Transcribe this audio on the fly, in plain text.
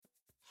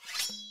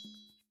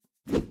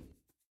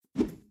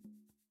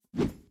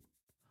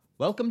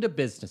Welcome to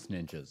Business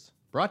Ninjas,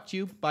 brought to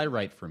you by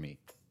WriteForMe,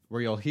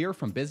 where you'll hear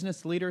from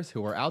business leaders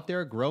who are out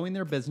there growing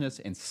their business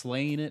and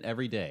slaying it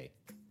every day.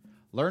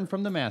 Learn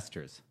from the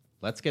masters.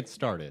 Let's get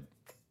started.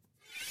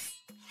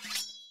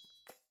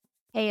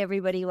 Hey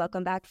everybody,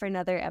 welcome back for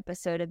another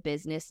episode of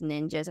Business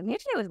Ninjas. I'm here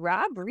today with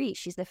Rob Reese.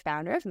 She's the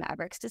founder of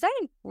Maverix Design.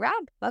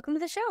 Rob, welcome to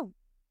the show.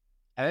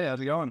 Hey,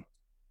 how's it going?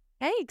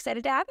 Hey,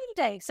 excited to have you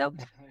today. So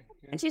why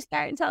don't you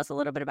start and tell us a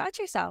little bit about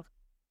yourself?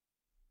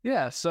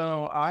 Yeah,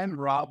 so I'm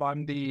Rob.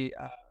 I'm the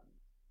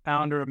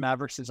founder of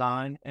Maverix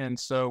Design, and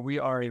so we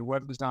are a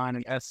web design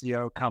and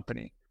SEO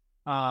company.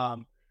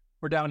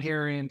 We're down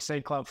here in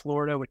St. Cloud,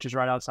 Florida, which is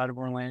right outside of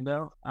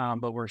Orlando,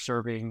 but we're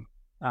serving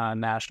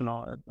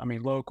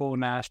local,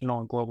 national,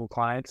 and global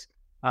clients.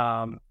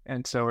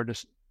 And so we're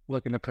just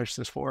looking to push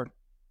this forward.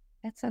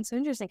 That sounds so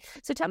interesting.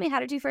 So tell me, how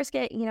did you first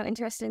get,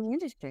 interested in the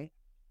industry?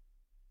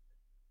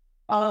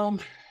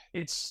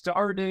 It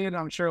started,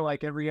 I'm sure,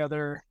 like every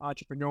other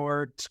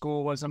entrepreneur,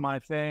 school wasn't my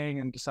thing,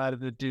 and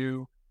decided to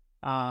do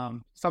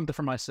something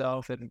for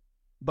myself. And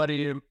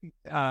me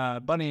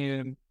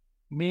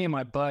and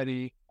my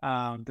buddy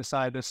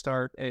decided to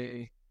start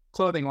a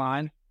clothing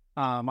line.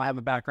 I have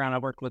a background. I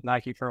worked with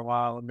Nike for a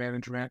while in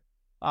management.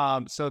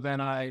 So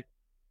then I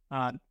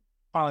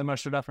finally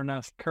mustered up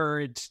enough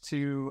courage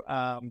to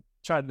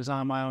try to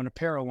design my own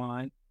apparel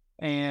line.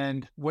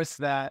 And with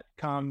that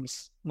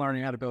comes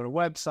learning how to build a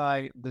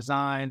website,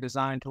 design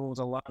tools,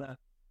 a lot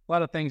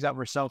of things that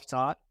were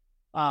self-taught.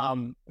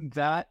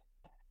 That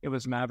it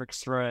was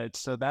Maverix Threads,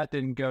 so that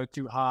didn't go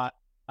too hot.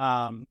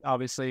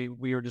 Obviously,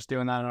 we were just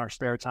doing that in our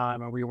spare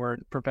time, and we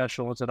weren't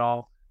professionals at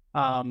all.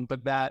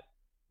 But that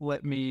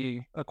let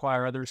me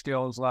acquire other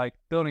skills like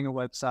building a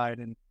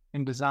website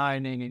and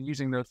designing and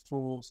using those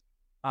tools.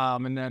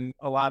 And then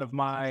a lot of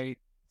my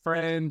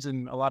friends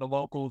and a lot of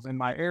locals in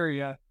my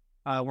area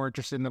were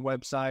interested in the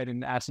website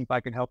and asking if I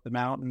could help them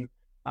out, and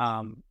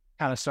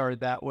kind of started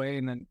that way,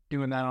 and then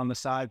doing that on the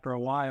side for a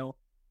while.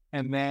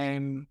 And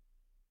then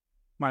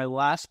my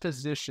last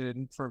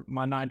position for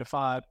my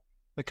 9-to-5,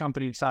 the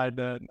company decided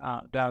to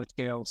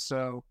downscale.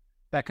 So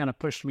that kind of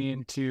pushed me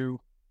into,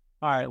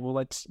 all right, well,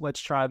 let's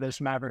try this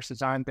Maverix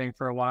Design thing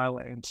for a while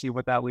and see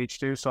what that leads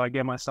to. So I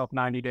gave myself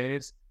 90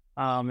 days,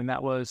 and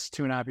that was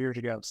 2.5 years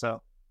ago.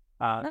 So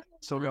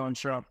still going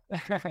strong.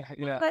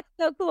 Yeah. That's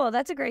so cool.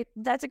 That's a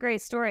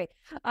great story.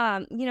 So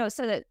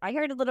that I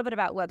heard a little bit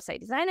about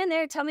website design in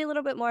there. Tell me a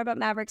little bit more about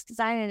Maverix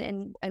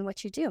Design and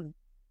what you do.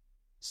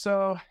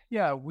 So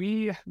yeah,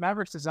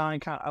 Maverix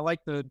Design, I like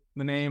the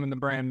name and the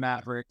brand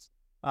Maverix.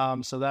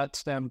 So that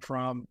stemmed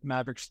from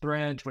Maverix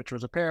Threads, which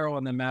was apparel,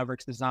 and then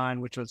Maverix Design,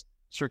 which was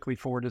strictly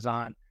for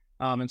design.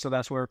 And so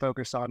that's what we're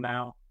focused on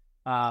now.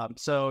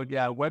 So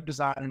yeah, web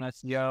design and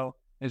SEO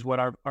is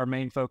what our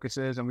main focus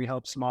is, and we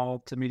help small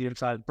to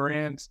medium-sized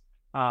brands.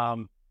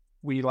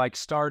 We like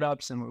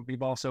startups, and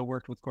we've also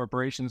worked with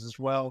corporations as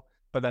well,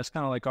 but that's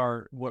kind of like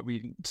what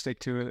we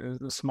stick to is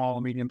the small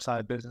and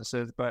medium-sized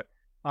businesses. But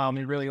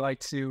we really like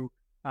to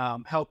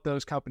help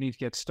those companies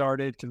get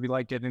started, because we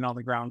like getting on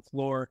the ground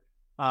floor,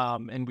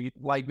 and we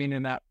like being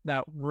in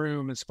that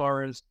room as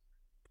far as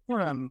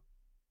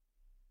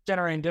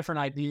generating different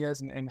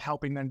ideas and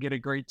helping them get a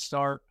great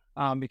start.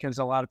 Because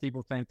a lot of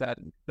people think that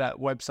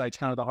website's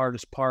kind of the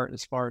hardest part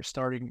as far as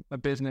starting a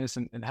business,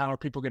 and how are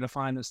people going to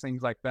find us,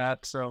 things like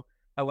that. So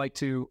I like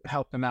to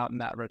help them out in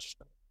that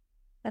register.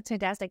 That's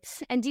fantastic.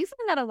 And do you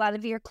find that a lot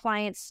of your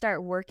clients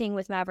start working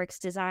with Maverix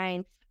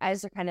Design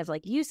as they're kind of,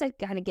 like you said,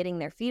 kind of getting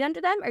their feet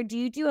under them? Or do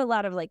you do a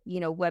lot of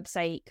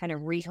website kind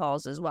of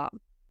rehauls as well?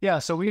 Yeah,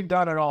 so we've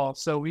done it all.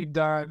 So we've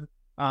done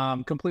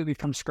completely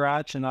from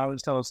scratch. And I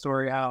always tell a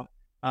story how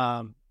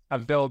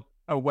I've built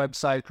a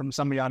website from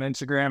somebody on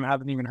Instagram. I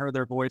haven't even heard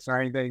their voice or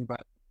anything,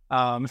 but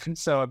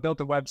so I built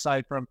a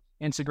website from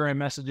Instagram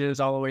messages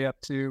all the way up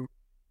to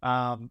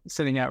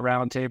sitting at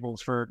round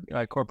tables for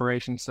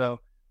corporations. So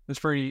it's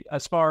pretty,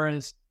 as far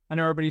as I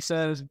know, everybody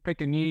says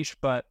pick a niche,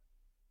 but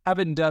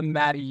haven't done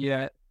that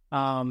yet.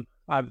 Like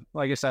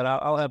I said,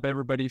 I'll have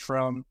everybody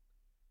from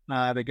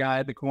the guy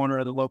at the corner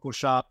of the local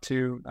shop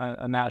to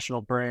a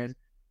national brand.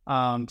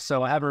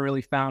 So I haven't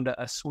really found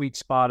a sweet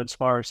spot as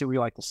far as who we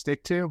like to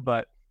stick to,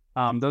 but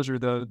those are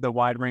the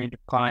wide range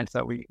of clients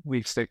that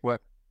we stick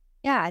with.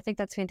 Yeah, I think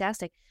that's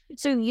fantastic.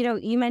 So,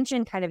 you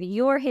mentioned kind of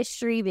your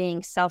history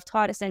being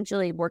self-taught,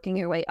 essentially working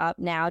your way up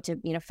now to,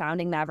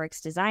 founding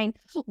Maverix Design.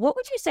 What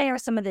would you say are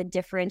some of the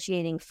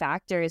differentiating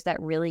factors that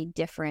really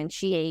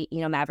differentiate,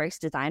 Maverix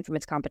Design from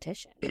its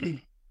competition?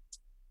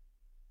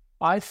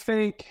 I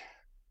think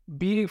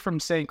being from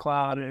St.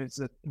 Cloud, it's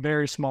a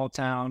very small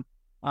town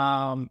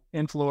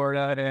in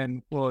Florida,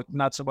 and well,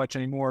 not so much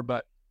anymore,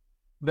 but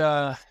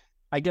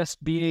I guess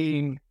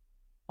being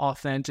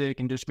authentic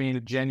and just being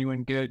a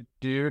genuine good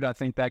dude, I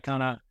think that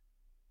kind of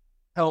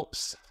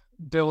helps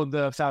build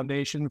the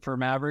foundation for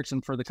Maverix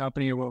and for the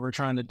company and what we're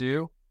trying to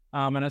do.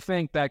 And I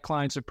think that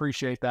clients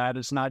appreciate that.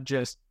 It's not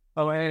just,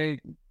 oh, hey,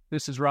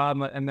 this is Rob,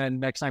 and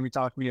then next time you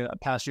talk to me, I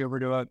pass you over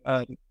to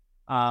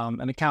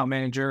an account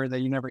manager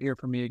that you never hear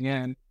from me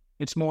again.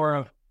 It's more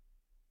of,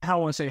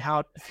 don't want to say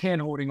how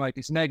hand holding like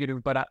it's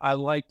negative, but I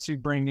like to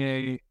bring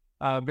a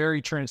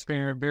very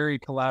transparent, very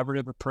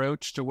collaborative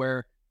approach to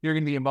where you're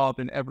going to be involved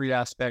in every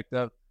aspect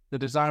of the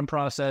design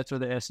process or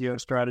the SEO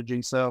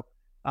strategy. So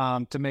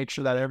to make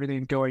sure that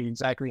everything's going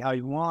exactly how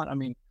you want. I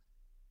mean,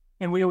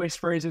 and we always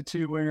phrase it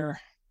to where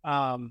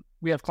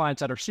we have clients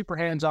that are super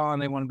hands-on.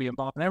 They want to be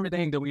involved in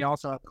everything. Then we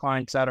also have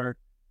clients that are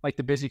like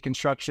the busy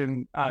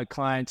construction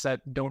clients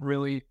that don't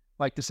really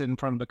like to sit in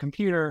front of the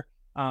computer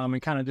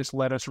and kind of just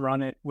let us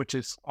run it, which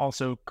is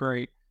also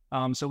great.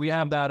 So we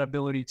have that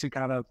ability to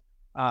kind of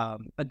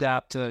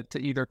adapt to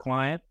either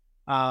client.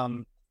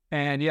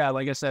 And yeah,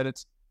 like I said,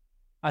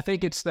 I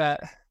think it's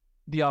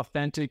the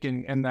authentic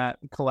and that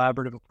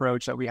collaborative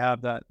approach that we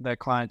have that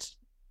clients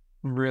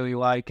really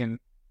like. And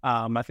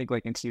I think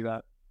they can see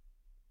that.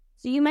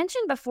 So you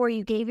mentioned before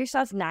you gave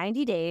yourself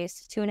 90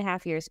 days,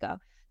 2.5 years ago.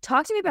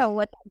 Talk to me about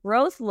what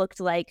growth looked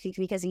like,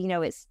 because,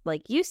 it's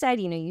like you said,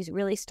 you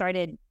really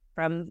started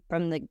from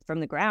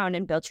the ground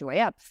and built your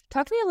way up.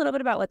 Talk to me a little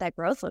bit about what that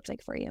growth looked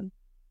like for you.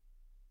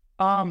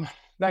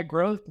 That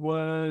growth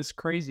was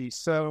crazy.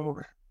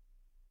 So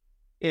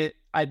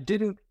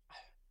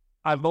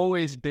I've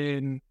always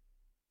been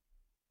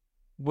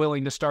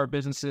willing to start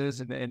businesses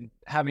and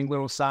having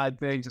little side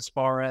things as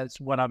far as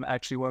what I'm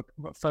actually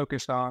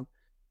focused on.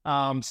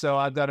 So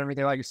I've done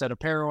everything, like I said,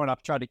 apparel, and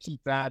I've tried to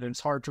keep that. And it's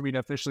hard for me to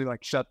officially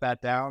shut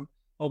that down.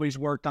 Always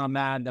worked on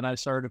that. And then I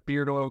started a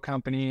beard oil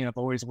company, and I've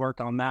always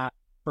worked on that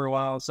for a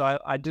while. So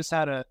I just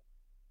had a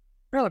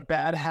really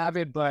bad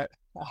habit, but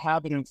a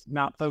habit of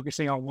not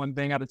focusing on one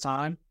thing at a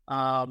time.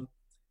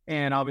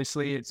 And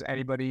obviously it's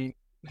anybody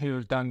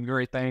who's done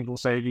great things will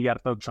say you got to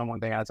focus on one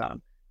thing at a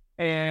time.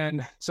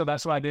 And so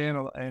that's what I did.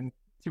 And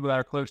people that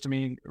are close to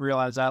me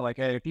realize that,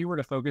 hey, if you were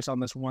to focus on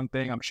this one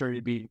thing, I'm sure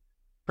you'd be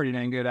pretty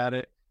dang good at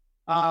it.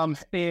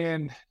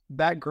 And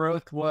that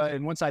growth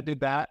and once I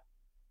did that,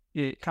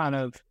 it kind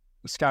of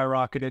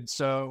skyrocketed.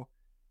 So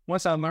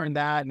once I learned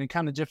that and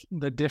kind of just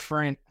the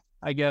different,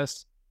 I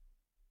guess,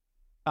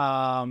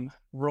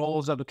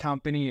 roles of the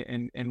company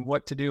and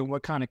what to do and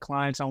what kind of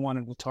clients I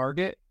wanted to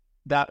target,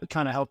 that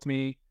kind of helped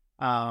me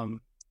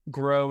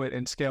grow it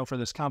and scale for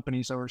this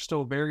company. So we're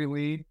still very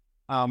lean.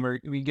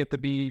 We get to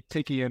be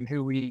picky in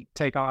who we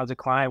take on as a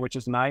client, which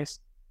is nice.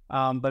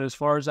 But as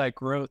far as that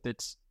growth,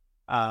 it's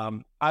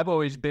I've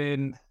always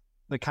been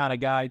the kind of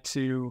guy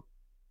to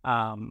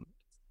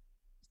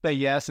say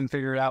yes and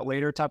figure it out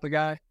later type of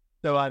guy.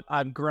 So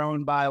I've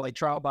grown by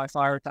trial by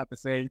fire type of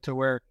thing, to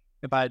where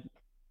if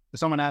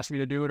someone asks me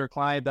to do it, or a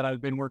client that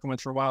I've been working with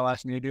for a while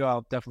asks me to do,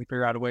 I'll definitely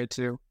figure out a way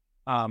to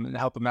and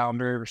help them out. I'm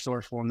very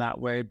resourceful in that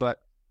way. But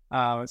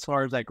as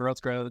far as that growth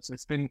goes,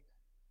 it's been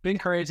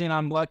crazy, and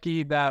I'm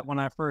lucky that when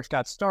I first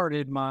got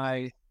started,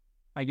 my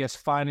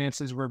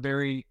finances were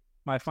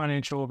my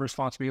financial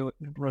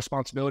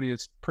responsibility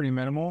is pretty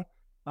minimal.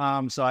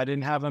 So I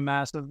didn't have a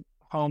massive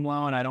home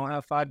loan. I don't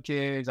have 5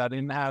 kids. I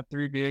didn't have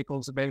 3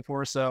 vehicles to pay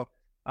for. So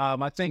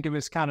I think it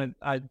was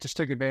I just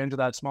took advantage of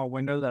that small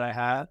window that I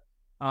had,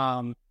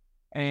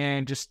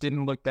 and just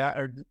didn't look back,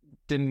 or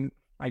didn't,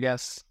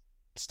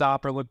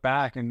 stop or look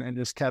back, and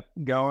just kept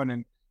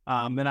going.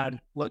 And then I'd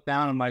look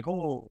down and I'm like,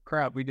 oh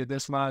crap, we did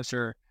this much,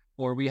 or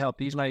we helped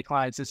these many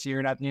clients this year.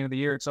 And at the end of the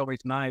year, it's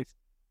always nice.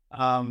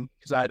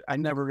 Because I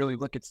never really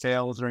look at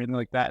sales or anything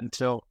like that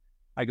until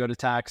I go to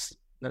tax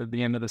at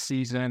the end of the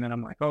season, and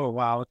I'm like, oh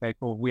wow, okay,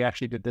 cool, we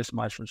actually did this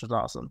much, which is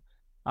awesome.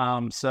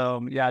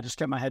 So yeah, I just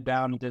kept my head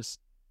down and just,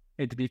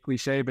 hate to be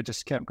cliche, but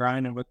just kept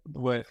grinding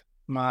with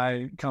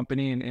my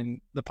company and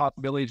the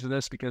possibilities of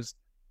this, because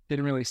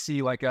didn't really see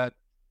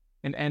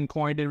an end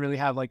point, didn't really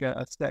have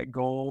a set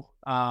goal.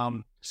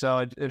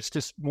 So it's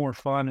just more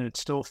fun, and it's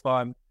still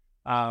fun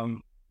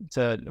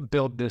to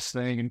build this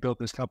thing and build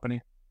this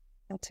company.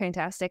 That's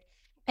fantastic.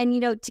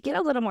 And, to get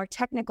a little more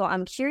technical,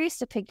 I'm curious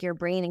to pick your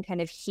brain and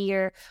kind of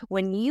hear,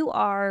 when you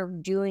are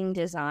doing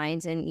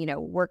designs and,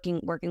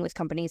 working with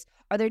companies,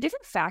 are there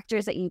different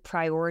factors that you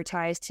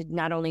prioritize to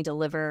not only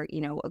deliver,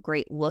 a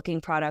great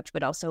looking product,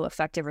 but also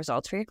effective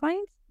results for your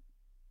clients?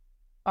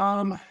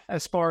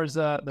 As far as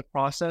the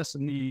process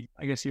and the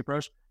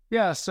approach.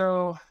 Yeah.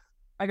 So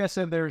like I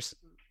said, there's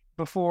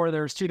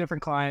 2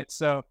 different clients.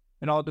 So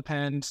it all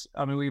depends.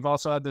 I mean, we've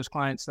also had those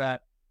clients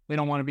that they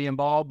don't want to be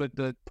involved, but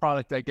the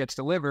product that gets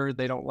delivered,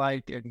 they don't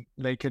like, and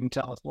they couldn't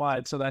tell us why.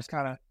 So that's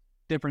kind of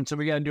different. So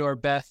we got to do our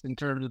best in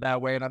terms of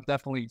that way. And I've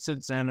definitely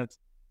since then have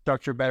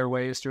structured better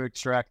ways to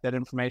extract that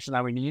information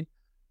that we need.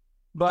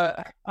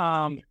 But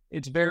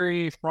it's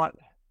very front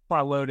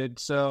loaded.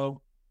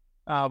 So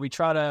we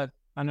try to,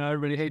 I know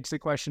everybody hates the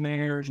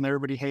questionnaires and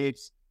everybody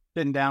hates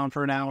sitting down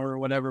for an hour or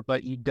whatever,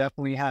 but you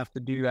definitely have to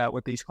do that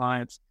with these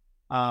clients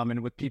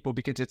and with people,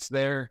 because it's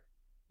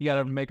you got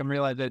to make them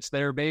realize that it's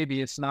their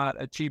baby. It's not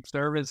a cheap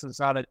service. It's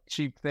not a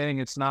cheap thing.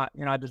 It's not,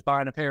 you're not just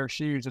buying a pair of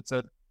shoes. It's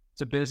a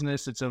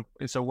business. It's a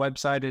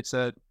website. It's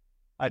a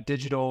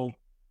digital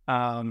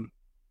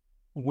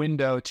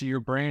window to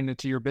your brand and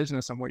to your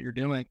business and what you're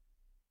doing.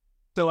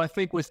 So I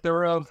think with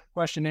thorough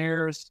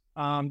questionnaires,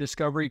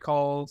 discovery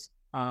calls,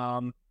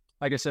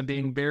 like I said,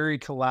 being very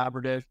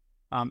collaborative,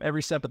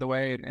 every step of the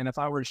way. And if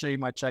I were to show you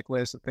my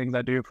checklist of things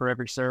I do for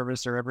every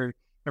service or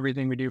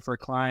everything we do for a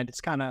client,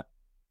 it's kind of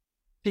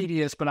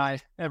tedious,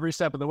 but every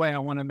step of the way, I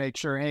want to make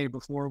sure, hey,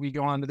 before we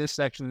go on to this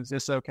section, is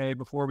this okay?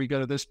 Before we go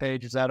to this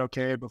page, is that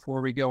okay?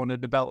 Before we go into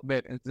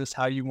development, is this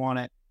how you want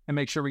it? And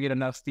make sure we get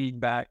enough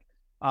feedback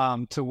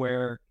to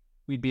where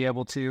we'd be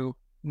able to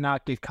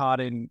not get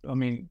caught in,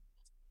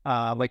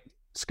 like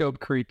scope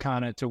creep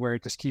kind of, to where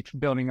it just keeps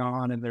building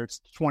on and there's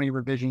 20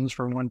 revisions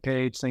for one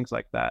page, things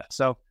like that.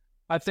 So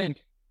I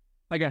think,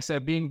 like I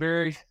said, being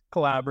very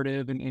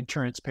collaborative and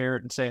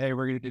transparent and say, hey,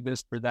 we're going to do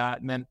this for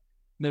that. And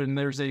then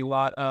there's a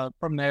lot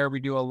from there, we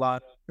do a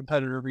lot of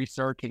competitor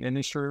research and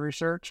industry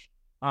research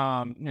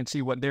and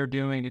see what they're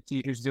doing to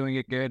see who's doing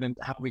it good and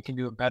how we can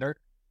do it better.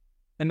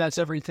 And that's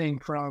everything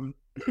from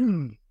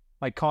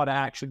like call to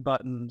action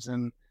buttons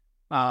and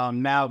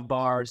nav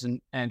bars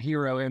and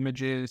hero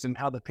images and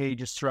how the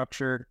page is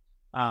structured,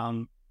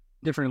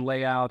 different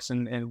layouts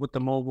and what the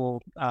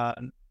mobile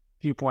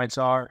viewpoints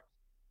are.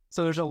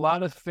 So there's a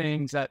lot of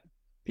things that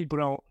people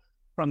don't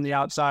from the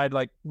outside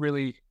like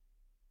really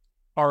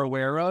are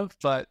aware of,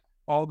 but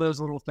all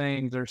those little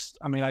things,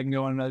 I can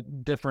go into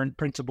different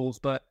principles,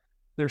 but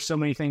there's so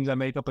many things that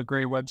make up a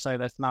great website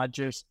that's not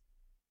just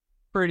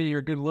pretty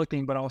or good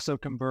looking, but also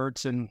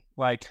converts. And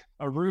like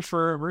a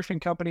roofing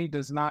company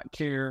does not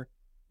care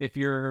if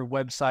your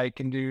website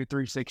can do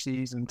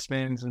 360s and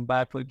spins and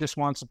backflip, just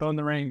wants to phone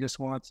the ring, just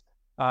wants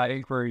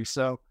inquiries.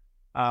 So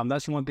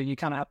that's one thing you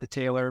kind of have to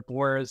tailor.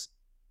 Whereas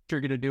if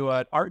you're going to do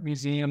an art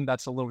museum,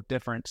 that's a little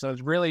different. So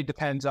it really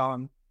depends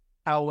on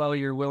how well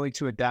you're willing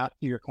to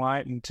adapt to your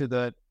client and to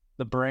the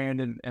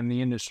brand and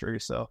the industry.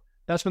 So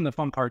that's been the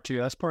fun part too.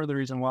 That's part of the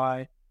reason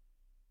why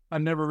I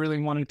never really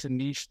wanted to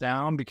niche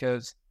down,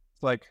 because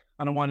it's like,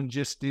 I don't want to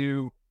just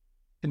do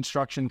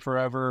construction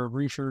forever,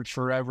 research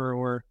forever,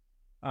 or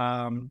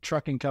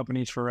trucking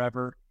companies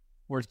forever,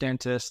 or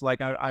dentists.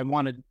 Like I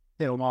want to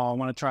hit them all. I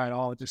want to try it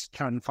all. Just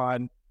trying to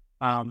find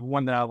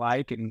one that I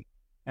like and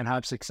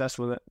have success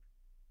with it.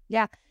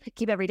 Yeah.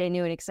 Keep every day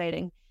new and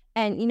exciting.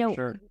 And,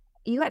 Sure.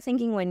 You got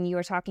thinking when you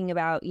were talking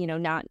about,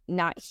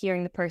 not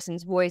hearing the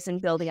person's voice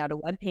and building out a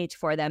web page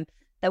for them,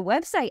 the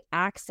website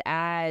acts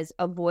as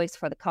a voice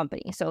for the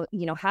company. So,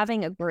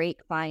 having a great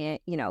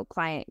client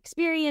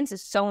experience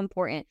is so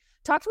important.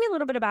 Talk to me a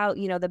little bit about,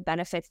 the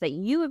benefits that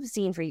you have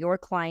seen for your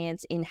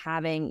clients in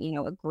having,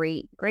 a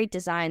great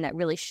design that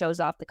really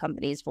shows off the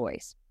company's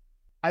voice.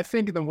 I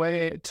think the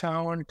way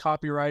tone,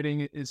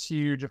 copywriting is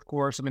huge, of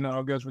course. That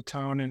all goes with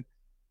tone and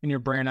your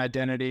brand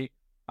identity.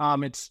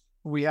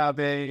 We have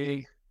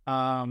a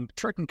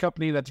trucking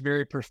company that's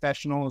very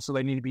professional, so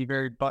they need to be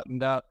very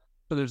buttoned up.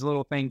 So there's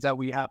little things that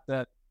we have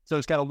so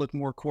it's got to look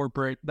more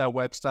corporate, that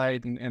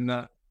website,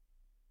 and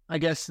I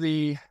guess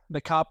the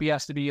copy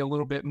has to be a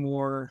little bit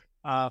more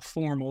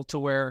formal, to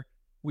where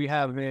we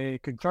have a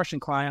construction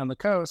client on the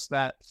coast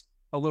that's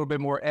a little bit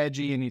more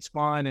edgy and he's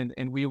fun,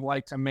 and we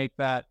like to make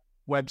that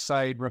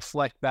website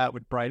reflect that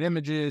with bright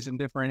images and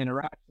different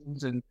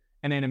interactions and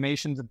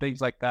animations and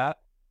things like that.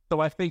 So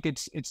I think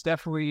it's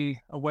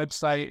definitely a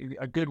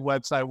good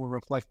website will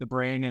reflect the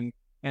brand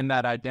and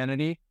that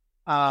identity.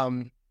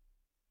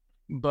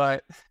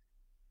 But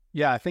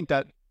yeah, I think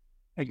that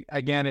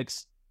again,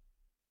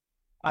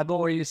 I've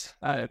always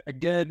a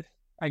good,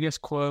 I guess,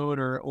 quote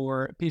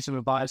or a piece of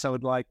advice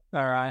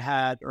I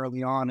had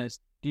early on is,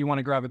 do you want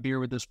to grab a beer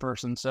with this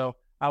person? So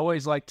I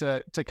always like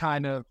to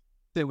kind of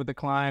sit with the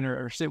client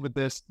or sit with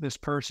this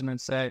person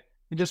and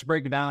just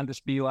break it down,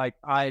 just be like,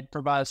 I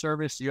provide a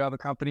service, you have a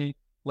company,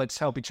 let's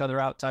help each other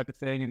out type of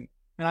thing.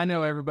 And I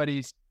know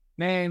everybody's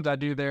names. I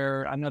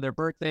know their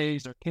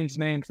birthdays, their kids'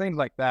 names, things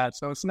like that.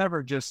 So it's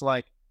never just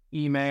like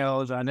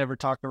emails. I never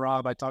talk to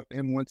Rob. I talk to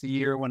him once a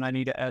year when I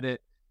need to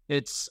edit.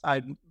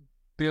 I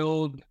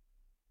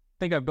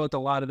think I've built a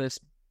lot of this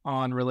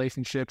on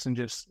relationships and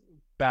just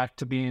back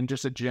to being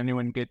just a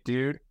genuine good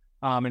dude.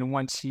 And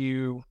once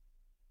you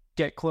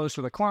get close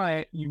with a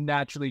client, you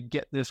naturally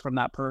get this from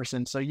that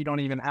person. So you don't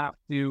even have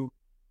to,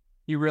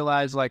 you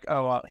realize like,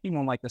 he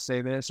won't like to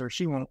say this, or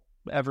she won't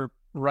ever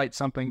write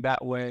something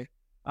that way.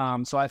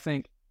 So I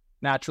think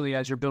naturally,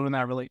 as you're building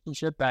that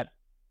relationship, that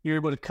you're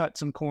able to cut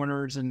some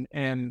corners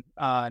and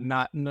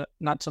not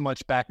so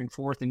much back and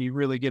forth, and you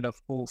really get a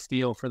full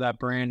feel for that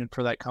brand and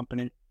for that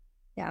company.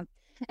 Yeah.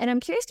 And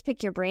I'm curious to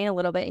pick your brain a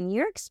little bit. In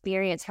your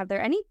experience, have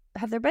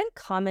there been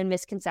common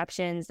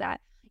misconceptions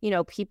that,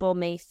 people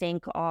may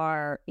think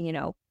are,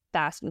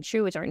 fast and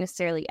true, which aren't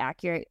necessarily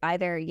accurate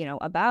either,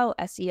 about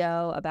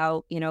SEO,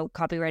 about,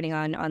 copywriting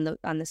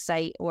on the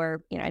site,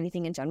 or,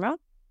 anything in general?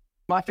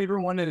 My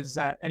favorite one is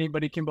that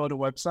anybody can build a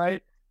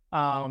website,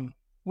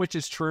 which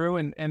is true.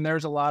 And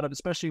there's a lot of,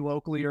 especially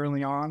locally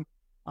early on,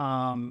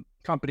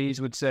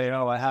 companies would say,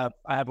 I have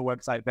a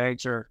website,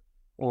 thanks,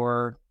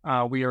 or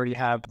we already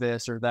have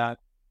this or that,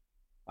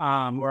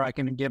 or I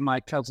can get my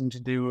cousin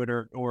to do it,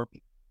 or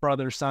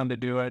brother, son to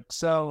do it.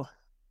 So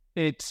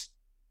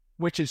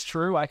which is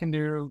true. I can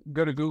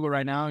go to Google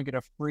right now and get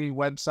a free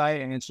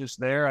website, and it's just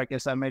there. I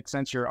guess that makes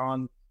sense. You're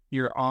on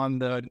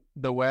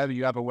the web,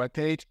 you have a web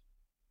page.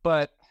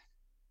 But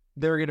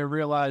they're going to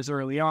realize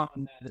early on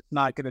that it's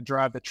not going to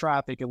drive the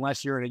traffic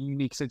unless you're in a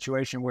unique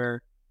situation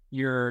where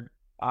you're an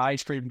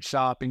ice cream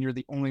shop and you're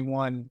the only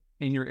one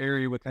in your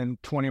area within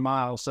 20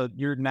 miles. So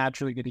you're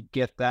naturally going to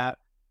get that.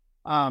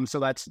 So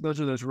those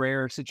are those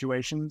rare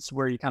situations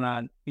where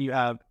you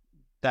have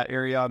that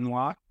area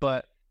unlocked,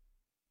 but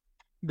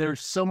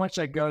there's so much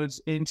that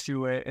goes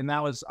into it. And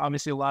that was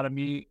obviously a lot of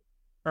me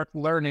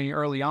learning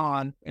early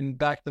on. And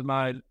back to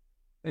my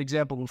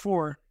example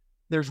before,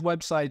 there's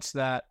websites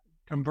that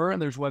convert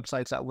and there's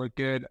websites that look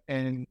good,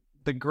 and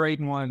the great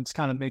ones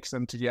kind of mix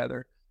them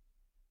together.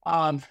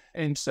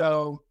 And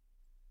so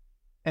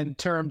in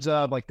terms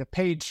of like the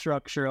page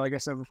structure, like I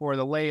said before,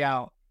 the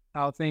layout,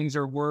 how things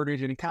are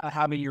worded, and kind of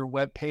having your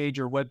web page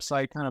or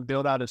website kind of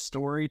build out a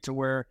story to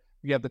where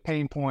you have the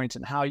pain points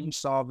and how you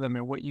solve them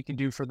and what you can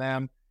do for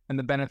them and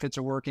the benefits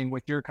of working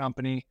with your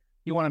company.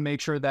 You want to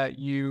make sure that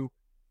you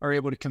are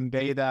able to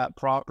convey that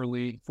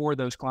properly for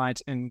those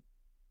clients and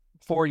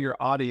for your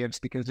audience,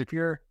 because if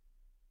you're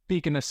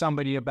speaking to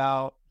somebody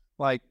about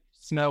like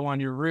snow on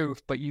your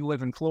roof, but you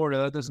live in Florida,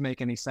 that doesn't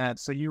make any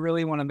sense. So you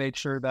really want to make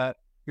sure that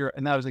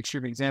and that was an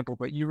extreme example,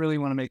 but you really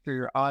want to make sure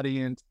your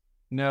audience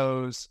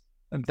knows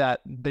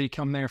that they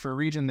come there for a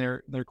reason,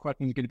 their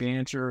question is going to be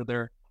answered,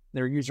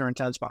 their user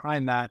intent's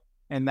behind that.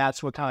 And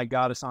that's what kind of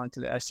got us onto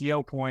the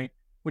SEO point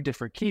with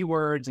different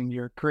keywords, and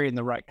you're creating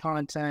the right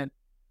content,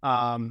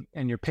 and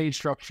your page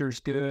structure is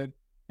good,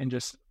 and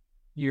just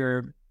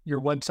your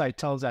website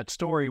tells that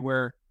story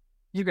where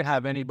you can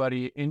have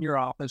anybody in your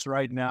office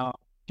right now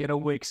get a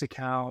Wix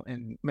account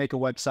and make a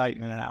website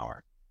in an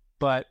hour.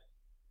 But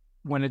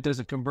when it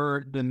doesn't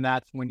convert, then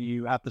that's when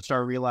you have to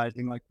start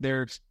realizing like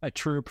there's a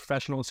true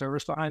professional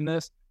service behind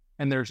this,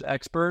 and there's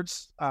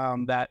experts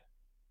that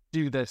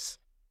do this.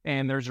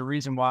 And there's a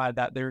reason why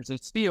that there's a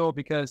steal,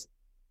 because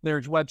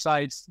there's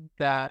websites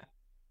that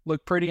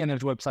look pretty and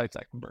there's websites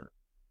that convert.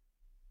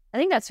 I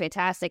think that's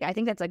fantastic. I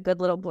think that's a good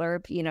little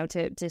blurb,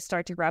 to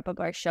start to wrap up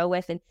our show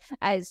with. And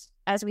as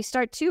we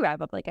start to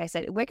wrap up, like I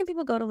said, where can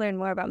people go to learn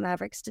more about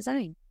Maverix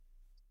Design?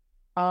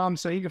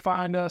 So you can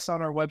find us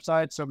on our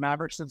website. So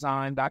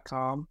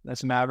maverixdesign.com.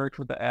 That's Maverix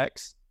with the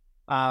X.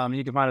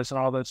 You can find us on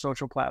all those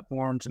social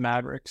platforms,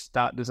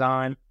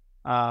 maverix.design.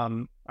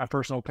 Our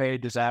personal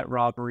page is at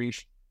Rob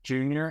Reich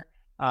Jr.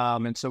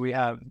 And so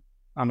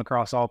I'm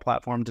across all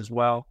platforms as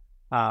well.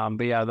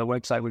 But yeah, the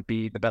website would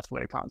be the best way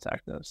to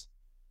contact us.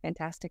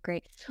 Fantastic.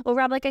 Great. Well,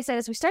 Rob, like I said,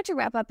 as we start to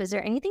wrap up, is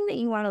there anything that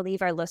you want to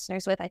leave our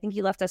listeners with? I think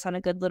you left us on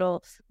a good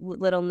little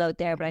note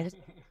there, but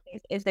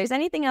if there's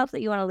anything else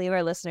that you want to leave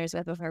our listeners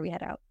with before we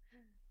head out.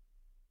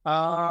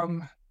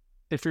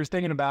 If you're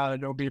thinking about it,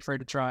 don't be afraid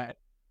to try it.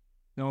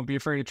 Don't be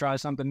afraid to try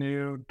something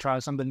new, try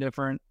something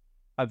different.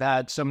 I've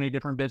had so many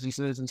different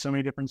businesses and so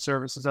many different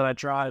services that I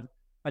tried.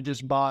 I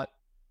just bought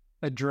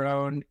a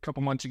drone a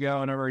couple months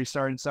ago and I've already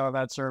started selling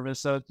that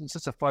service. So it's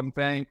just a fun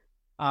thing.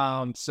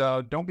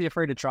 So don't be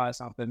afraid to try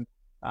something.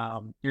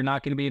 You're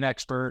not going to be an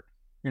expert.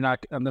 You're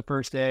not on the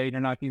first day. You're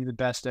not going to be the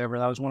best ever.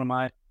 That was one of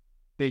my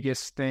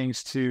biggest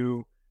things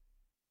to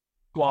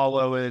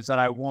swallow, is that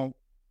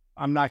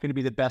I'm not going to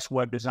be the best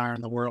web designer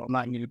in the world. I'm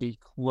not going to be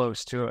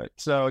close to it.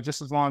 So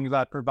just as long as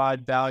I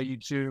provide value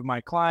to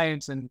my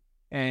clients and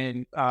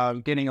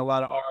getting a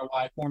lot of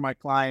ROI for my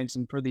clients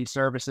and for these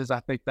services, I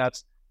think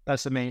that's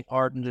the main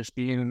part, and just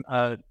being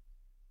a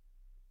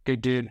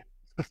good dude.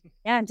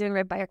 Yeah, and doing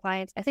right by your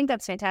clients. I think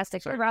that's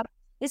fantastic. Sure. Rob,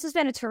 this has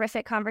been a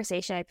terrific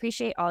conversation. I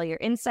appreciate all your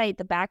insight,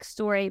 the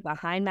backstory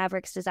behind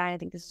Maverix Design. I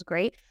think this is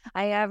great.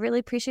 I really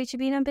appreciate you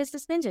being on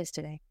Business Ninjas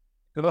today.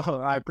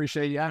 Oh, I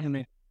appreciate you having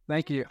me.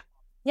 Thank you.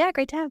 Yeah,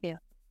 great to have you.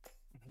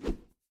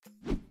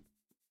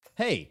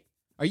 Hey,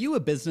 are you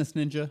a business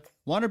ninja?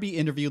 Want to be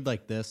interviewed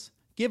like this?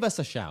 Give us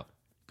a shout.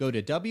 Go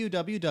to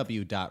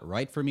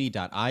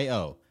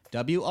www.writeforme.io,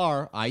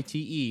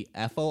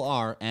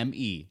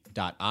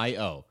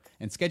 WriteForme.io,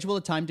 and schedule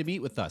a time to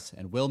meet with us,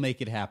 and we'll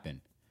make it happen.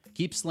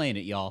 Keep slaying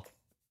it, y'all.